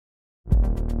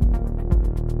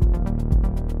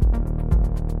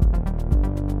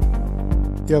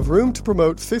You have room to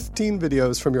promote 15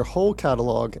 videos from your whole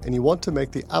catalog, and you want to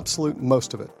make the absolute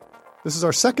most of it. This is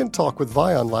our second talk with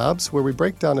Vionlabs, where we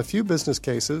break down a few business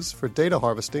cases for data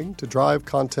harvesting to drive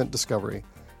content discovery.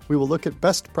 We will look at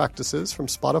best practices from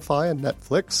Spotify and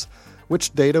Netflix,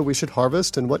 which data we should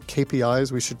harvest, and what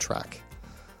KPIs we should track.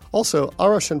 Also,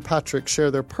 Arash and Patrick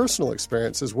share their personal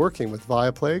experiences working with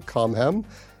Viaplay, Comhem,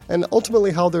 and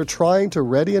ultimately how they're trying to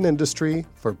ready an industry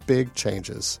for big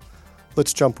changes.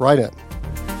 Let's jump right in.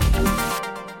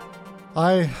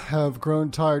 I have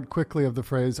grown tired quickly of the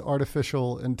phrase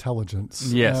artificial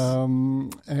intelligence. Yes.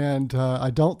 And I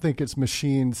don't think it's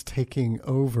machines taking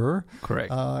over.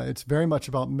 Correct. It's very much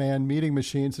about man meeting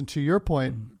machines. And to your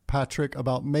point, Patrick,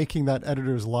 about making that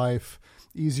editor's life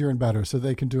easier and better so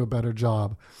they can do a better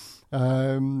job.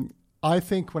 I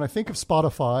think when I think of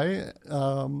Spotify,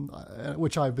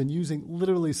 which I've been using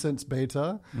literally since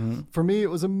beta, for me it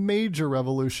was a major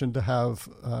revolution to have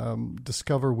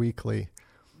Discover Weekly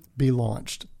be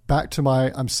launched. Back to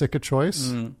my I'm sick of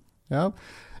choice. Yeah.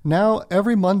 Now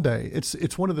every Monday,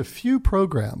 it's one of the few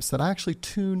programs that I actually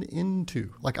tune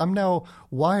into. Like I'm now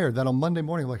wired that on Monday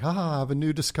morning, like, I have a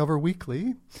new Discover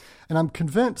Weekly. And I'm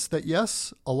convinced that,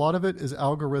 yes, a lot of it is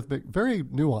algorithmic, very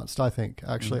nuanced, I think,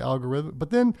 actually, algorithmic.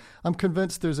 But then I'm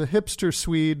convinced there's a hipster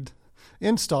Swede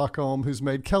in Stockholm who's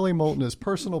made Kelly Moulton his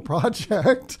personal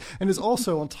project and is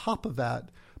also, on top of that,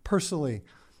 personally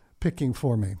picking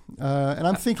for me. And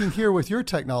I'm thinking here with your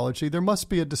technology, there must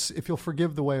be if you'll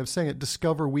forgive the way of saying it,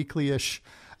 Discover Weekly-ish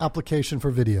application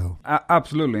for video.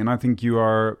 Absolutely, and I think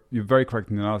you're very correct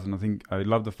in that, and I think I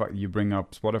love the fact that you bring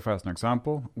up Spotify as an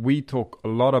example. We talk a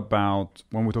lot about,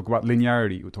 when we talk about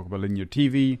linearity, we talk about linear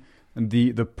TV and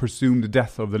the presumed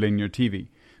death of the linear TV. I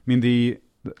mean, the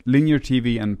linear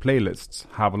TV and playlists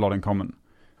have a lot in common.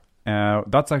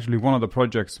 That's actually one of the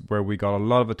projects where we got a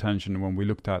lot of attention when we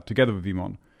looked at, together with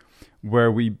Vimon,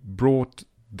 where we brought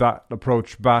that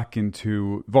approach back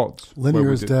into VODs.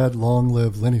 Linear is dead, long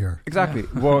live linear. Exactly.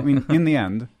 Yeah. Well, I mean, in the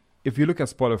end, if you look at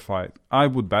Spotify, I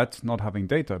would bet, not having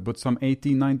data, but some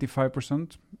 80 to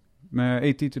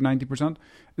 90%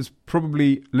 is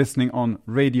probably listening on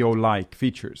radio-like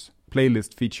features,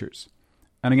 playlist features.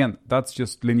 And again, that's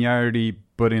just linearity,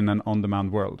 but in an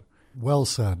on-demand world. Well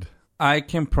said. I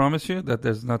can promise you that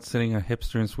there's not sitting a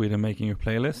hipster in Sweden making a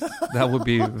playlist. That would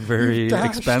be very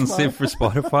expensive for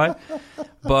Spotify.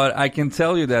 But I can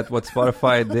tell you that what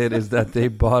Spotify did is that they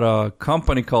bought a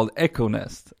company called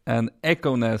EchoNest. And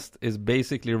EchoNest is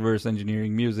basically reverse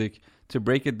engineering music to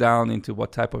break it down into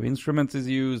what type of instruments is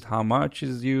used, how much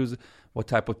is used, what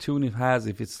type of tune it has,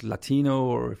 if it's Latino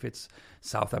or if it's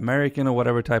South American or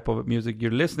whatever type of music you're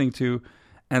listening to,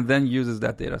 and then uses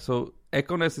that data. So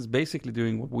EchoNest is basically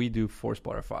doing what we do for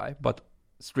Spotify, but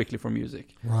strictly for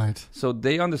music. Right. So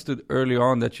they understood early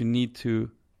on that you need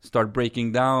to start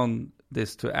breaking down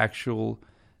this to actual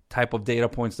type of data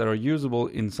points that are usable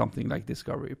in something like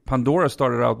Discovery. Pandora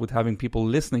started out with having people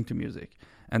listening to music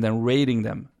and then rating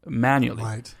them manually.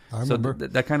 Right. I remember. So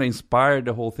that kind of inspired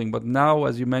the whole thing. But now,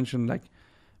 as you mentioned, like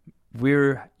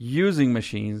we're using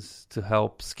machines to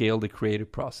help scale the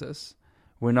creative process.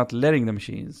 We're not letting the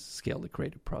machines scale the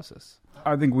creative process.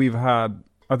 I think we've had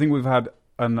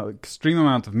an extreme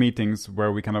amount of meetings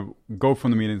where we kind of go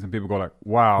from the meetings and people go like,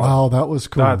 wow, that was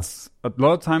cool. That's a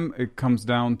lot of time. It comes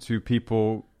down to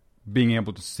people being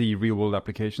able to see real world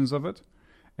applications of it.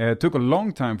 It took a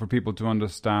long time for people to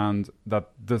understand that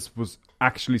this was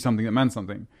actually something that meant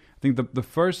something. I think the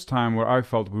first time where I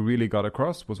felt we really got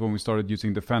across was when we started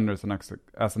using Defender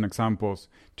as an example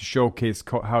to showcase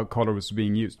how color was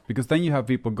being used. Because then you have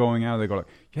people going out, they go like,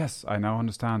 yes, I now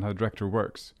understand how Director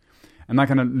works. And that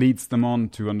kind of leads them on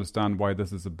to understand why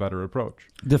this is a better approach.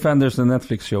 Defender's the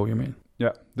Netflix show, you mean?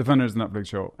 Yeah, Defender's the Netflix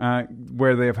show,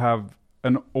 where they have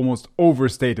an almost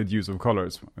overstated use of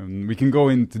colors. And we can go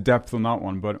into depth on that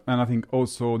one, and I think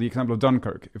also the example of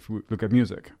Dunkirk, if we look at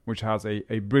music, which has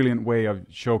a brilliant way of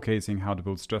showcasing how to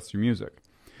build stress through music.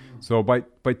 So by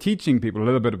teaching people a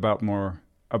little bit more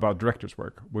about directors'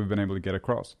 work, we've been able to get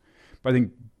across. But I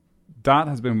think that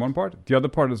has been one part. The other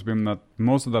part has been that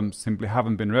most of them simply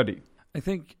haven't been ready. I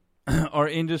think our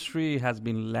industry has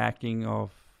been lacking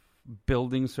of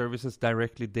building services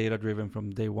directly data-driven from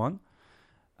day one.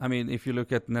 I mean, if you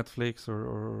look at Netflix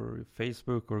or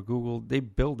Facebook or Google, they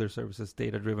build their services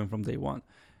data-driven from day one.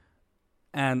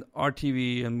 And our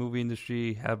TV and movie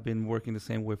industry have been working the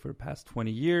same way for the past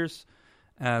 20 years.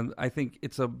 And I think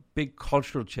it's a big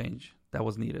cultural change that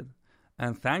was needed.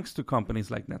 And thanks to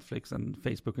companies like Netflix and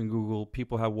Facebook and Google,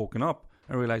 people have woken up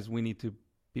and realized we need to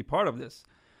be part of this.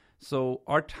 So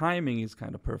our timing is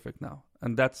kind of perfect now.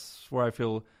 And that's where I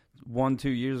feel 1-2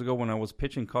 years ago when I was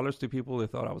pitching colors to people, they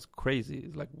thought I was crazy.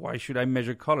 It's like, why should I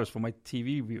measure colors for my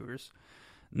TV viewers?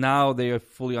 Now they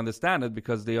fully understand it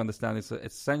because they understand it's an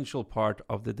essential part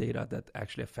of the data that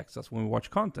actually affects us when we watch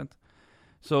content.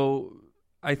 So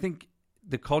I think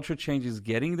the culture change is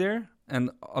getting there,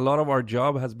 and a lot of our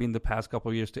job has been the past couple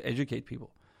of years to educate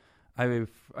people.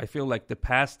 I feel like the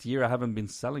past year I haven't been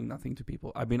selling nothing to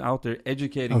people. I've been out there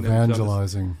educating them.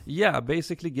 Evangelizing. Yeah,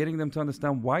 basically getting them to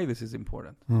understand why this is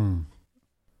important.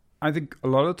 I think a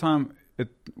lot of the time,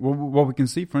 what we can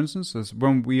see, for instance, is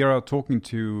when we are talking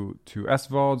to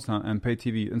SVODs and pay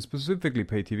TV, and specifically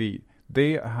pay TV,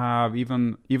 they have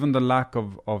even the lack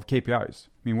of KPIs. I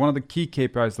mean, one of the key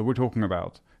KPIs that we're talking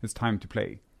about is time to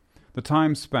play. The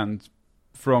time spent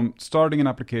from starting an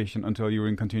application until you're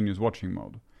in continuous watching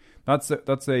mode. It's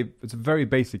a very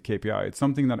basic KPI. It's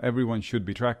something that everyone should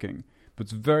be tracking, but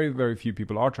very, very few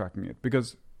people are tracking it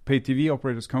because pay TV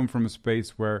operators come from a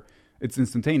space where it's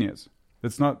instantaneous.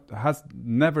 Has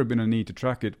never been a need to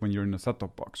track it when you're in a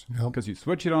set-top box because you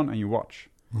switch it on and you watch.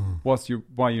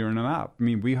 While you're in an app. I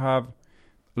mean, we have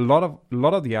a lot of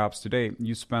the apps today.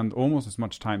 You spend almost as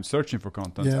much time searching for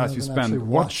content as you spend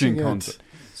watching content.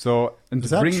 So and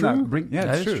is to that bring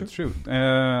true? It's true.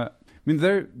 I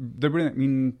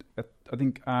mean, I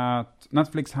think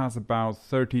Netflix has about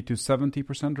 30 to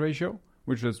 70% ratio,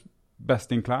 which is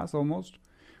best in class almost.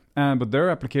 But there are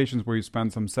applications where you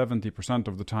spend some 70%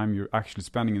 of the time you're actually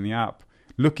spending in the app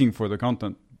looking for the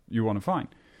content you want to find.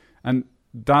 And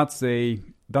that's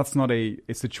not a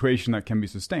situation that can be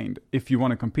sustained if you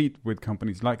want to compete with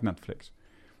companies like Netflix.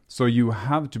 So you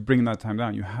have to bring that time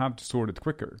down. You have to sort it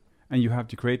quicker. And you have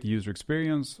to create a user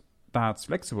experience that's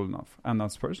flexible enough and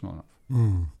that's personal enough.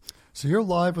 So you're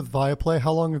live with Viaplay.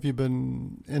 How long have you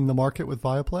been in the market with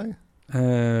Viaplay?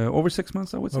 Over 6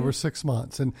 months, I would say. Over 6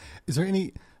 months. And is there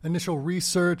any initial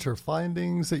research or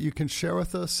findings that you can share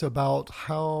with us about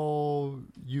how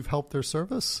you've helped their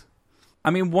service?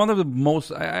 I mean, one of the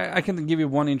most... I can give you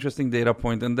one interesting data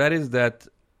point, and that is that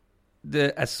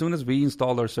as soon as we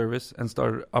installed our service and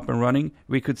started up and running,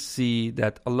 we could see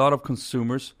that a lot of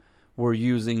consumers were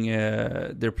using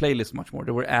their playlist much more.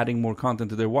 They were adding more content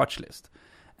to their watch list.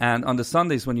 And on the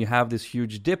Sundays, when you have this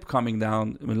huge dip coming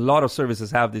down, I mean, a lot of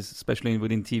services have this, especially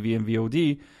within TV and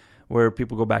VOD, where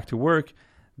people go back to work.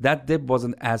 That dip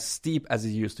wasn't as steep as it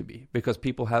used to be because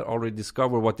people had already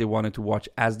discovered what they wanted to watch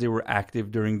as they were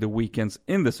active during the weekends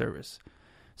in the service.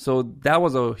 So that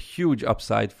was a huge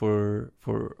upside for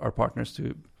our partners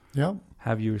to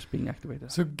have viewers being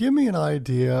activated. So give me an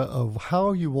idea of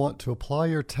how you want to apply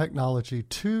your technology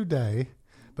today,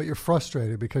 but you're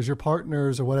frustrated because your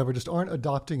partners or whatever just aren't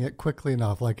adopting it quickly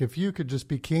enough. Like if you could just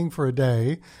be king for a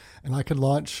day and I could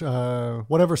launch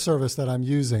whatever service that I'm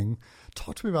using,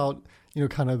 talk to me about,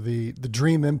 kind of the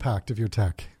dream impact of your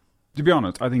tech. To be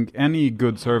honest, I think any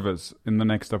good service in the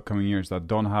next upcoming years that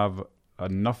don't have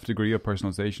enough degree of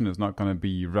personalization is not going to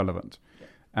be relevant.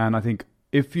 And I think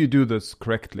if you do this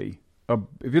correctly,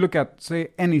 if you look at, say,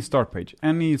 any start page,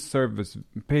 any service,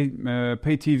 pay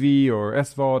TV or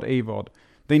SVOD, AVOD,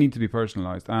 they need to be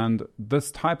personalized. And this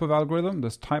type of algorithm,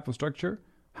 this type of structure,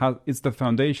 it's the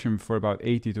foundation for about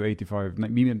 80 to 85,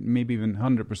 maybe even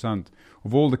 100%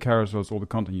 of all the carousels, all the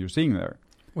content you're seeing there.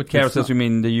 With carousels, you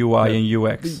mean the UI and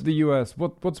UX? The US,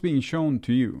 what's being shown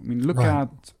to you? I mean, look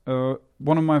at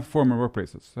one of my former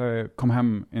workplaces,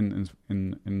 Comhem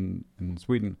in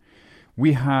Sweden.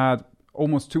 We had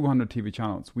almost 200 TV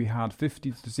channels. We had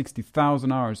 50 to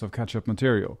 60,000 hours of catch-up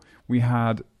material. We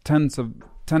had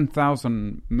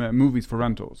 10,000 movies for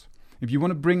rentals. If you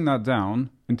want to bring that down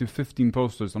into 15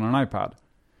 posters on an iPad,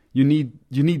 you need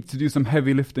to do some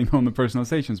heavy lifting on the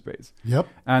personalization space. Yep.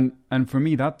 And for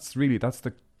me, that's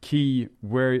the key.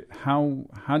 Where how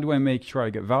do I make sure I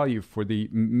get value for the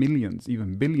millions,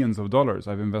 even billions of dollars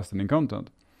I've invested in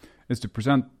content? Is to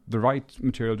present the right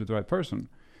material to the right person.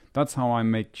 That's how I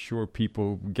make sure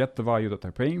people get the value that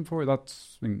they're paying for.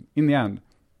 That's in the end,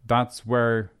 that's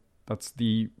where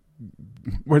the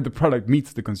product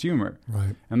meets the consumer.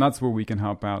 Right. And that's where we can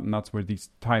help out, and that's where these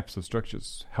types of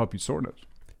structures help you sort it.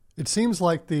 It seems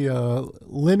like the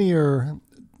linear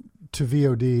to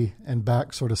VOD and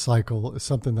back sort of cycle is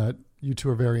something that you two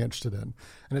are very interested in.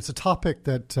 And it's a topic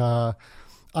that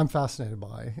I'm fascinated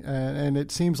by. And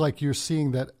it seems like you're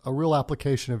seeing that a real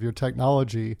application of your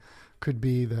technology could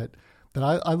be that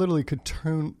I literally could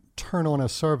turn on a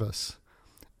service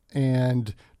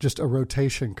and just a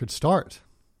rotation could start.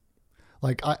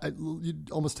 Like you'd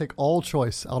almost take all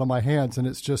choice out of my hands, and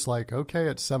it's just like, okay,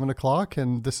 it's 7:00,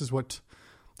 and this is what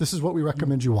This is what we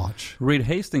recommend you watch. Reed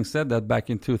Hastings said that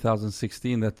back in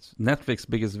 2016 that Netflix's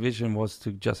biggest vision was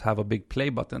to just have a big play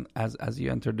button as you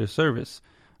enter the service.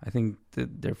 I think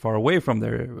that they're far away from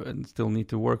there and still need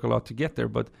to work a lot to get there.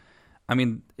 But, I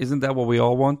mean, isn't that what we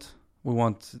all want? We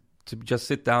want to just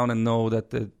sit down and know that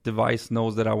the device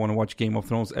knows that I want to watch Game of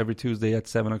Thrones every Tuesday at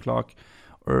 7 o'clock,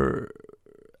 or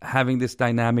having this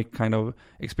dynamic kind of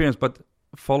experience. But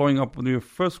following up on your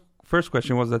first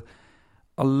question was that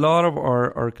a lot of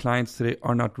our clients today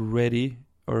are not ready,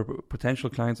 or potential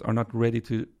clients are not ready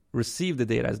to receive the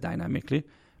data as dynamically,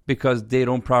 because they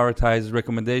don't prioritize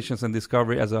recommendations and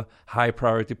discovery as a high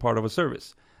priority part of a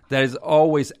service. That is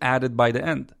always added by the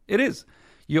end. It is.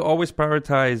 You always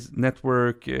prioritize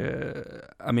network,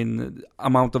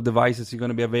 amount of devices you're going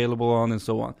to be available on and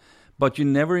so on. But you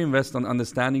never invest on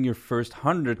understanding your first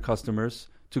 100 customers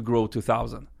to grow to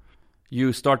 1,000.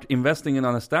 You start investing in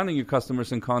understanding your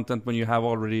customers and content when you have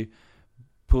already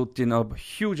put in a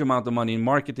huge amount of money in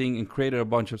marketing and created a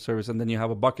bunch of service, and then you have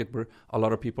a bucket where a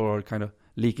lot of people are kind of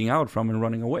leaking out from and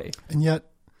running away. And yet,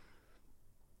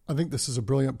 I think this is a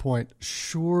brilliant point.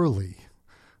 Surely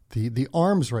the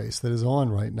arms race that is on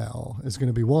right now is going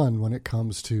to be won when it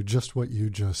comes to just what you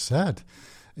just said,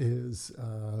 is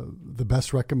the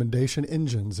best recommendation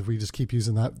engines, if we just keep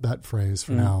using that phrase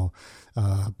for now,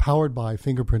 powered by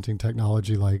fingerprinting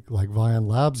technology like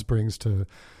Vionlabs brings to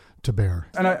bear.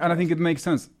 And I think it makes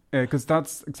sense, because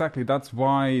that's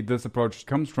why this approach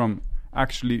comes from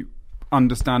actually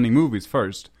understanding movies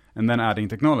first and then adding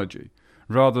technology,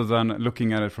 rather than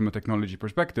looking at it from a technology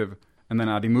perspective and then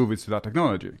adding movies to that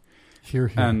technology.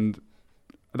 Here. And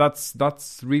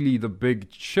that's really the big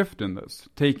shift in this,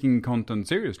 taking content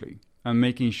seriously and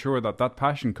making sure that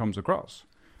passion comes across.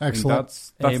 Excellent.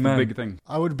 That's the big thing.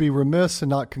 I would be remiss in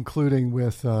not concluding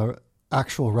with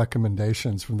actual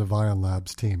recommendations from the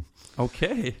Vionlabs team.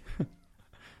 Okay.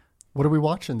 What are we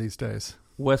watching these days?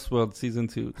 Westworld Season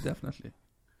 2, definitely.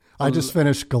 I just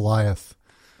finished Goliath.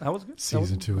 That was good.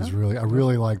 Season 2 is really... I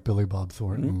really like Billy Bob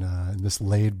Thornton and this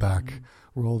laid-back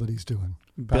role that he's doing.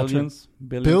 Billions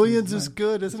is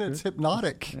good, isn't it? It's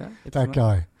hypnotic. Yeah, that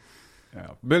guy.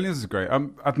 Yeah, Billions is great.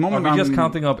 At the moment, I'm just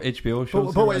counting up HBO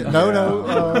shows. But wait,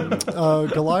 no.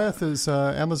 Goliath is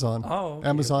Amazon. Oh, okay.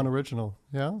 Amazon original.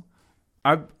 Yeah.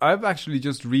 I've actually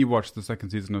just rewatched the second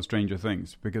season of Stranger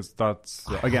Things, because that's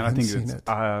again, I think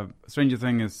Stranger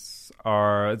Things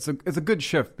it's a good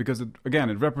shift, because it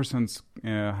represents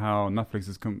how Netflix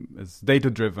is data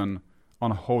driven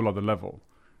on a whole other level.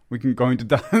 We can go into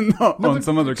that on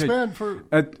some other case.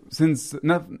 Since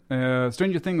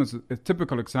Stranger Things was a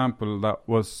typical example that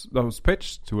was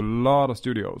pitched to a lot of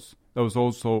studios, that was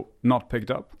also not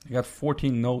picked up. You got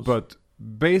 14 no's. But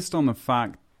based on the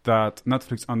fact that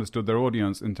Netflix understood their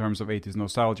audience in terms of 80s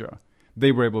nostalgia,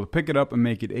 they were able to pick it up and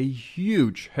make it a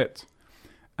huge hit.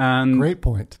 And great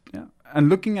point. Yeah. And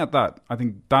looking at that, I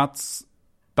think that's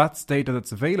data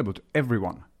that's available to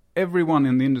everyone. Everyone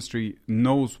in the industry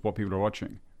knows what people are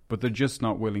watching, but they're just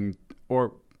not willing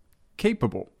or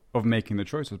capable of making the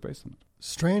choices based on it.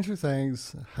 Stranger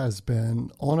Things has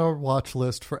been on our watch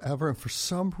list forever, and for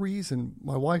some reason,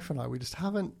 my wife and we just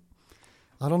haven't,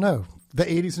 I don't know, the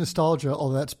 80s nostalgia,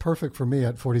 although that's perfect for me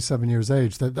at 47 years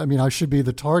age. I should be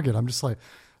the target. I'm just like,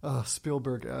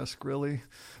 Spielberg-esque, really?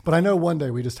 But I know one day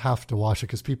we just have to watch it,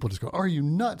 because people just go, are you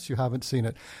nuts? You haven't seen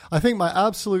it. I think my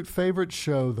absolute favorite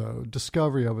show, though,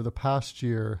 Discovery over the past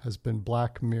year, has been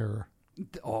Black Mirror.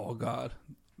 Oh, God.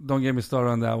 Don't get me started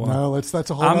on that one. No, that's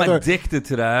a whole I'm addicted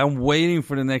to that. I'm waiting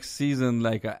for the next season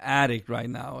like an addict right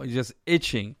now. Just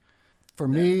itching. For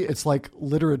me, it's like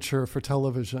literature for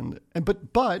television.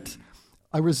 But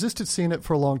I resisted seeing it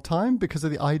for a long time because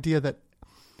of the idea that,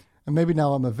 and maybe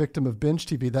now I'm a victim of binge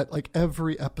TV, that like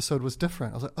every episode was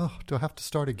different. I was like, oh, do I have to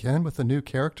start again with a new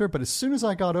character? But as soon as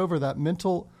I got over that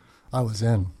mental, I was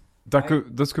in.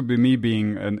 This could be me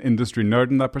being an industry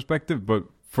nerd in that perspective, but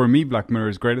for me, Black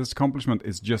Mirror's greatest accomplishment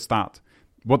is just that.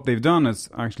 What they've done is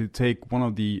actually take one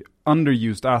of the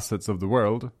underused assets of the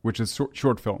world, which is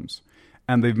short films,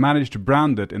 and they've managed to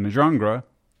brand it in a genre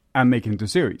and make it into a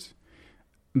series,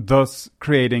 thus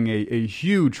creating a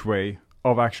huge way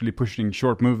of actually pushing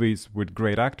short movies with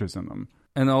great actors in them.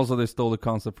 And also they stole the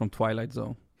concept from Twilight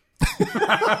Zone.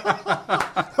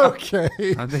 Okay.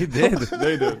 They did.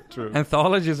 They did, true.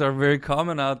 Anthologies are very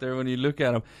common out there when you look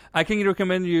at them. I can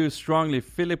recommend you strongly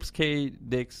Philip K.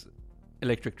 Dick's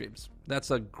Electric Dreams.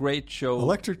 That's a great show.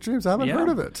 Electric Dreams? I haven't heard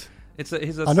of it. He's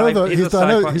a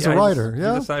writer.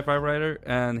 Yeah, he's a sci-fi writer,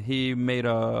 and he made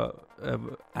a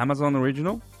Amazon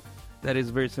original that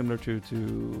is very similar to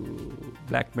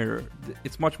Black Mirror.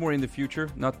 It's much more in the future,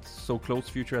 not so close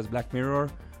future as Black Mirror,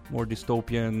 more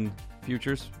dystopian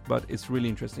futures, but it's really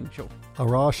interesting show.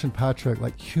 Arash and Patrick,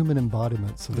 like human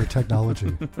embodiments of their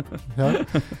technology. Yeah?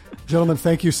 Gentlemen,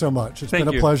 thank you so much. It's been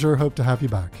a pleasure. Hope to have you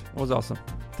back. It was awesome.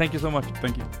 Thank you so much.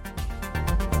 Thank you.